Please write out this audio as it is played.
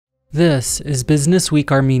This is Business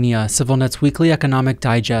Week Armenia, CivilNet's weekly economic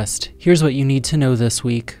digest. Here's what you need to know this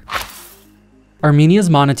week. Armenia's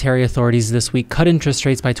monetary authorities this week cut interest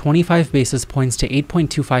rates by 25 basis points to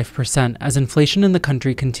 8.25% as inflation in the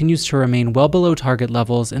country continues to remain well below target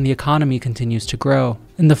levels and the economy continues to grow.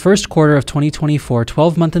 In the first quarter of 2024,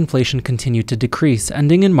 12-month inflation continued to decrease,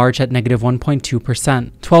 ending in March at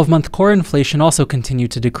 -1.2%. 12-month core inflation also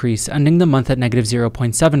continued to decrease, ending the month at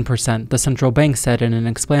 -0.7%, the central bank said in an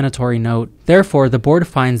explanatory note. Therefore, the board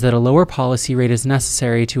finds that a lower policy rate is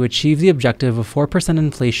necessary to achieve the objective of 4%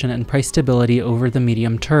 inflation and price stability over the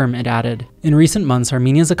medium term, it added. In recent months,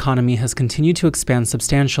 Armenia's economy has continued to expand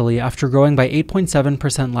substantially after growing by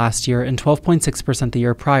 8.7% last year and 12.6% the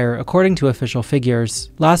year prior, according to official figures.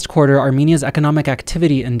 Last quarter, Armenia's Economic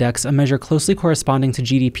Activity Index, a measure closely corresponding to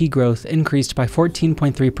GDP growth, increased by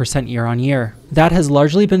 14.3% year-on-year. That has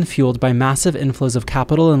largely been fueled by massive inflows of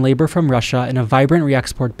capital and labor from Russia and a vibrant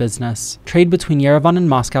re-export business. Trade between Yerevan and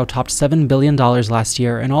Moscow topped $7 billion last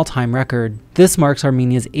year, an all-time record. This marks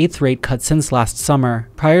Armenia's 8th rate cut since last summer.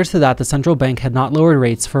 Prior to that, the central bank had not lowered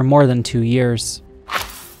rates for more than 2 years.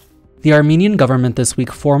 The Armenian government this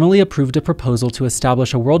week formally approved a proposal to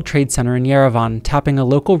establish a World Trade Center in Yerevan, tapping a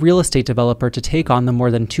local real estate developer to take on the more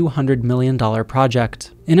than $200 million project.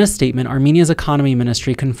 In a statement, Armenia's economy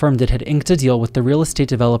ministry confirmed it had inked a deal with the real estate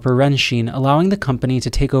developer Renshin, allowing the company to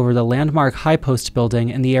take over the landmark High Post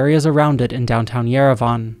building and the areas around it in downtown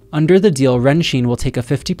Yerevan. Under the deal, Renshin will take a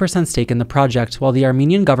 50% stake in the project, while the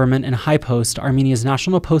Armenian government and High Post, Armenia's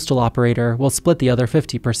national postal operator, will split the other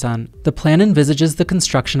 50%. The plan envisages the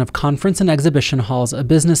construction of conference and exhibition halls, a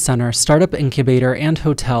business center, startup incubator, and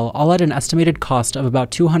hotel, all at an estimated cost of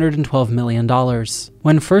about $212 million.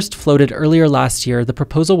 When first floated earlier last year, the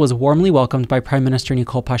proposal was warmly welcomed by Prime Minister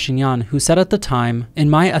Nikol Pashinyan, who said at the time, "In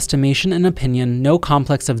my estimation and opinion, no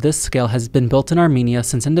complex of this scale has been built in Armenia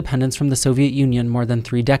since independence from the Soviet Union more than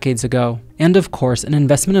 3 decades ago. And of course, an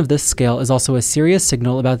investment of this scale is also a serious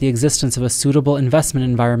signal about the existence of a suitable investment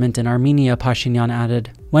environment in Armenia," Pashinyan added.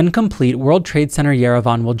 When complete, World Trade Center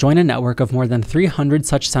Yerevan will join a network of more than 300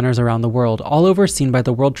 such centers around the world, all overseen by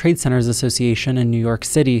the World Trade Centers Association in New York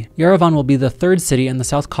City. Yerevan will be the 3rd city in the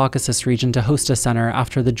South Caucasus region to host a center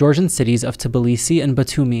after the Georgian cities of Tbilisi and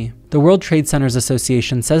Batumi. The World Trade Centers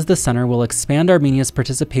Association says the center will expand Armenia's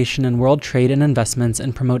participation in world trade and investments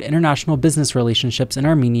and promote international business relationships in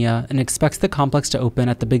Armenia, and expects the complex to open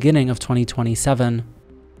at the beginning of 2027.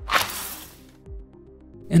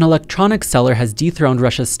 An electronics seller has dethroned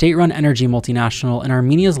Russia's state-run energy multinational and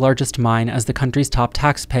Armenia's largest mine as the country's top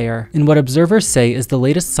taxpayer, in what observers say is the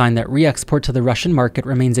latest sign that re-export to the Russian market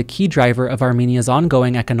remains a key driver of Armenia's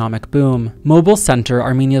ongoing economic boom. Mobile Center,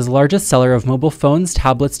 Armenia's largest seller of mobile phones,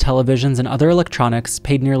 tablets, televisions, and other electronics,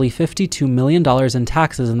 paid nearly $52 million in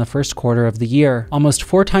taxes in the first quarter of the year, almost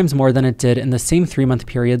 4 times more than it did in the same 3-month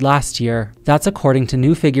period last year. That's according to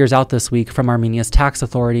new figures out this week from Armenia's tax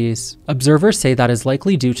authorities. Observers say that is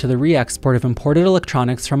likely due to the re-export of imported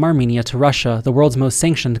electronics from Armenia to Russia, the world's most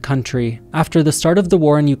sanctioned country. After the start of the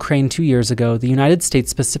war in Ukraine 2 years ago, the United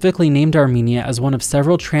States specifically named Armenia as one of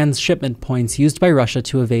several transshipment points used by Russia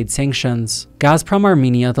to evade sanctions. Gazprom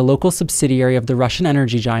Armenia, the local subsidiary of the Russian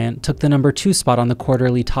energy giant, took the number 2 spot on the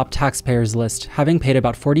quarterly top taxpayers list, having paid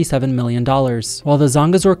about $47 million, while the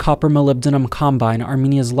Zangezur copper molybdenum combine,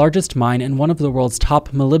 Armenia's largest mine and one of the world's top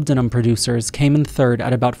molybdenum producers, came in 3rd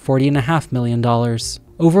at about $40.5 million.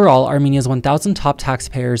 Overall, Armenia's 1,000 top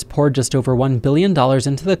taxpayers poured just over $1 billion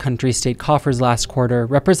into the country's state coffers last quarter,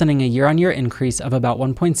 representing a year-on-year increase of about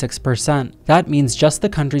 1.6%. That means just the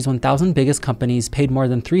country's 1,000 biggest companies paid more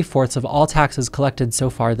than 3/4 of all taxes collected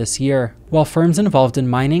so far this year. While firms involved in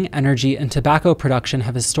mining, energy, and tobacco production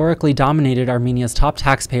have historically dominated Armenia's top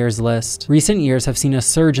taxpayers list, recent years have seen a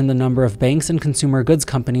surge in the number of banks and consumer goods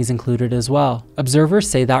companies included as well. Observers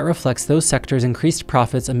say that reflects those sectors' increased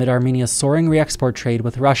profits amid Armenia's soaring re-export trade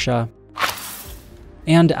with Russia.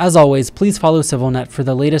 And as always, please follow CivilNet for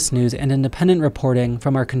the latest news and independent reporting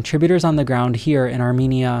from our contributors on the ground here in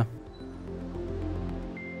Armenia.